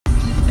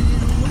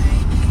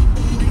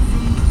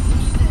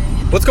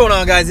What's going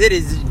on, guys? It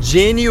is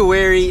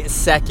January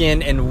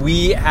 2nd, and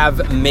we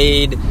have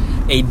made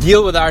a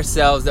deal with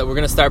ourselves that we're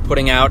going to start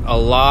putting out a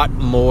lot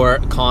more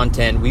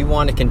content. We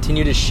want to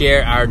continue to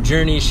share our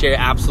journey, share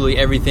absolutely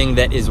everything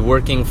that is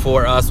working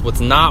for us,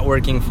 what's not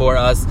working for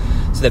us,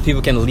 so that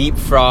people can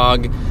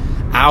leapfrog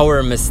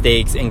our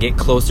mistakes and get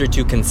closer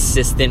to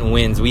consistent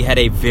wins. We had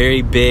a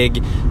very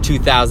big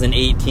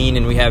 2018,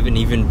 and we have an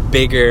even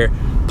bigger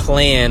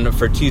plan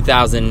for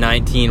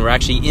 2019. We're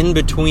actually in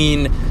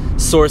between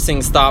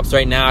sourcing stops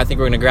right now. I think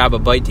we're going to grab a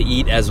bite to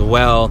eat as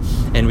well,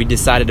 and we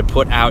decided to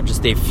put out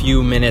just a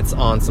few minutes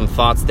on some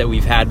thoughts that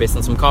we've had based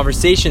on some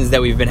conversations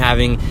that we've been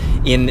having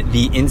in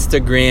the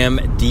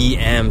Instagram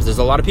DMs. There's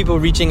a lot of people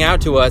reaching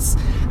out to us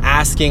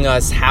asking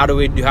us, how do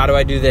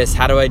I do this?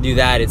 How do I do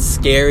that? It's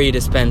scary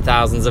to spend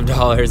thousands of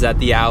dollars at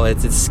the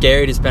outlets. It's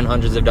scary to spend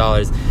hundreds of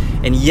dollars.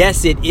 And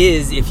yes, it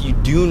is if you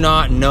do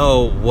not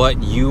know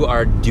what you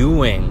are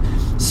doing.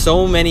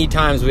 So many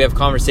times we have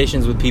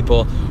conversations with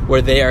people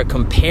where they are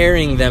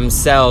comparing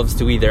themselves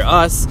to either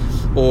us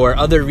or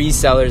other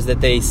resellers that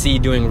they see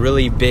doing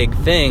really big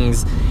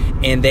things,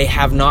 and they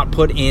have not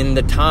put in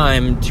the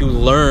time to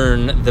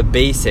learn the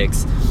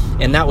basics.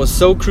 And that was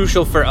so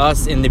crucial for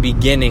us in the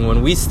beginning.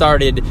 When we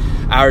started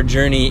our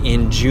journey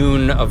in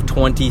June of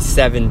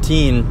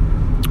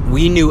 2017,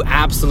 we knew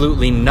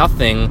absolutely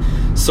nothing,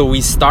 so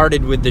we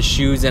started with the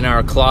shoes in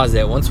our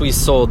closet. Once we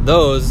sold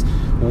those,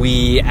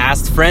 we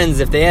asked friends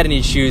if they had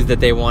any shoes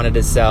that they wanted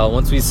to sell.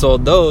 Once we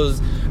sold those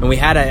and we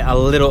had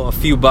a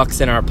few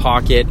bucks in our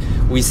pocket,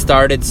 we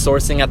started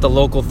sourcing at the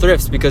local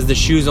thrifts because the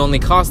shoes only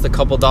cost a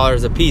couple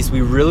dollars a piece.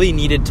 We really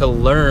needed to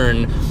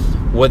learn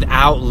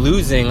without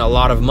losing a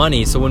lot of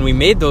money. So when we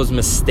made those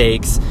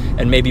mistakes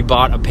and maybe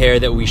bought a pair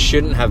that we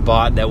shouldn't have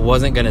bought that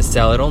wasn't going to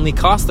sell, it only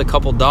cost a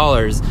couple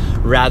dollars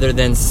rather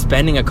than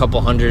spending a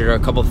couple hundred or a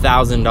couple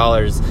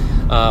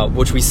 $1,000,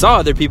 which we saw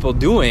other people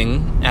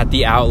doing at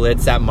the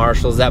outlets, at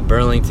Marshalls, at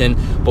Burlington,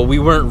 but we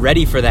weren't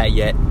ready for that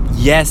yet.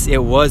 Yes,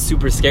 it was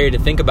super scary to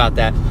think about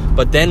that.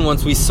 But then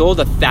once we sold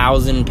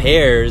 1,000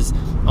 pairs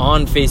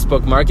on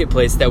Facebook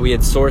Marketplace that we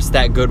had sourced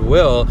at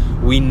Goodwill,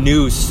 we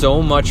knew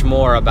so much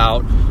more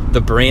about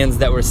the brands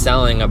that we're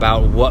selling,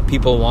 about what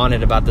people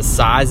wanted, about the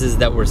sizes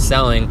that we're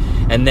selling.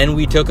 And then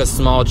we took a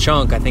small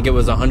chunk, I think it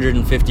was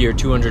 $150 or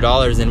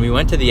 $200, and we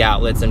went to the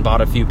outlets and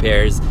bought a few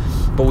pairs.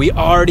 But we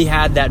already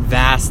had that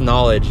vast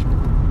knowledge.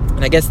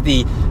 And I guess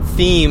the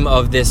theme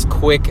of this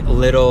quick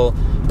little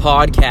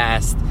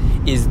podcast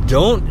is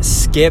don't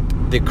skip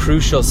the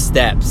crucial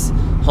steps.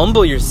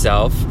 Humble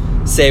yourself.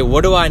 Say,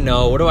 what do I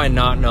know? What do I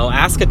not know?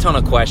 Ask a ton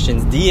of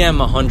questions. DM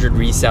 100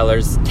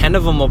 resellers. 10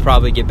 of them will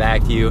probably get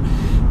back to you.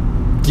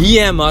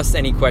 DM us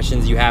any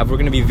questions you have. We're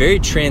going to be very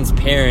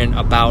transparent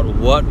about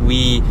what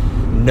we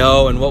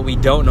know and what we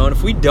don't know. And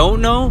if we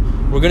don't know,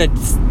 we're going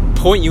to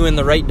point you in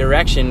the right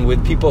direction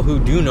with people who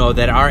do know,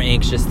 that are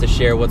anxious to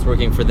share what's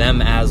working for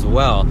them as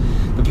well,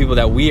 the people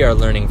that we are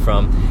learning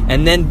from.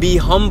 And then be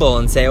humble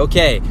and say,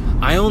 okay,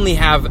 I only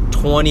have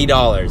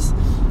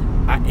 $20.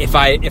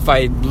 If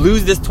I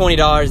lose this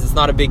 $20, it's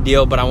not a big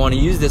deal, but I want to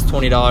use this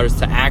 $20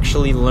 to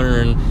actually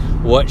learn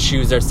what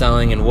shoes are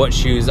selling and what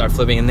shoes are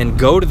flipping, and then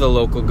go to the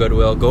local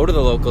Goodwill, go to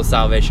the local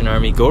Salvation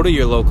Army, go to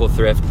your local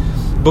thrift.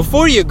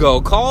 Before you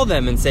go, call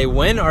them and say,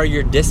 when are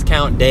your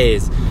discount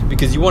days?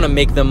 Because you want to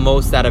make the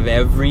most out of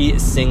every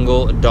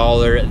single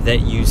dollar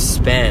that you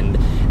spend.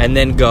 And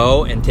then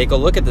go and take a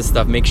look at the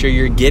stuff. Make sure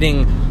you're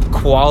getting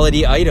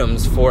quality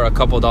items for a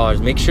couple dollars.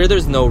 Make sure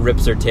there's no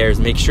rips or tears.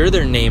 Make sure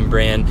they're name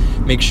brand.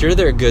 Make sure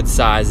they're good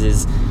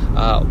sizes.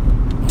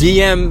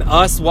 DM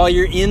us while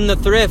you're in the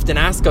thrift and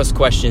ask us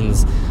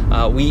questions.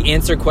 We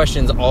answer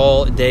questions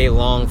all day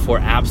long for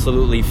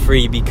absolutely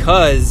free,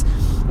 because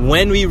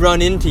when we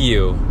run into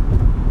you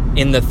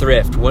in the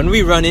thrift, when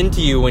we run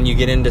into you when you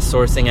get into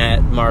sourcing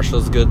at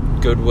Marshalls,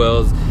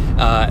 Goodwills,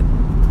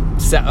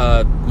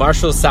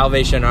 Marshalls,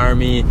 Salvation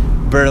Army,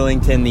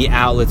 Burlington, the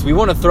outlets, we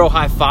want to throw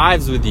high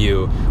fives with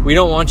you. We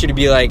don't want you to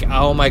be like,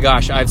 oh my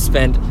gosh, I've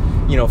spent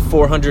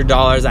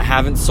 $400, I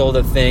haven't sold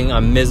a thing,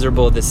 I'm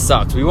miserable, this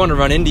sucks. We want to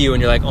run into you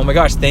and you're like, oh my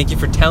gosh, thank you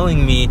for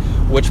telling me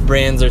which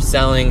brands are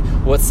selling,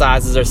 what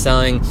sizes are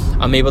selling.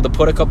 I'm able to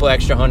put a couple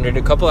extra hundred,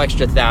 a couple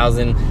extra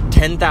thousand,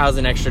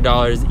 $10,000 extra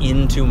dollars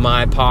into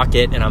my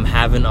pocket, and I'm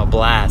having a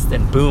blast.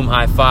 And boom,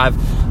 high five.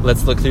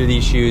 Let's look through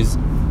these shoes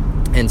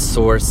and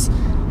source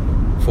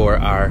for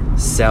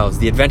ourselves.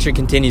 The adventure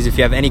continues. If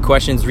you have any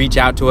questions, reach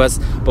out to us.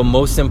 But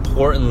most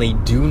importantly,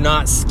 do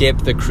not skip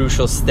the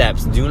crucial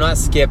steps. Do not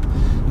skip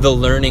the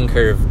learning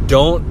curve.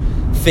 Don't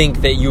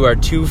think that you are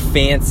too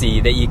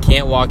fancy, that you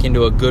can't walk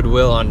into a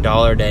Goodwill on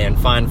Dollar Day and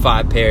find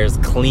 5 pairs,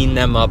 clean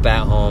them up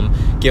at home,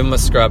 give them a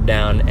scrub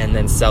down, and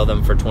then sell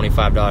them for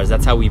 $25.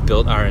 That's how we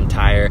built our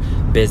entire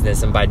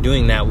business. And by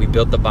doing that, we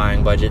built the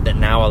buying budget that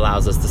now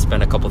allows us to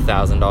spend a couple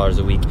 $1,000s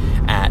a week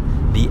at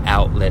the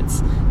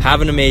outlets.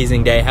 Have an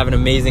amazing day. Have an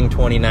amazing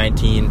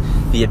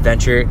 2019. The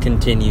adventure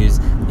continues.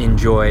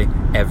 Enjoy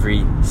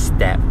every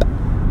step.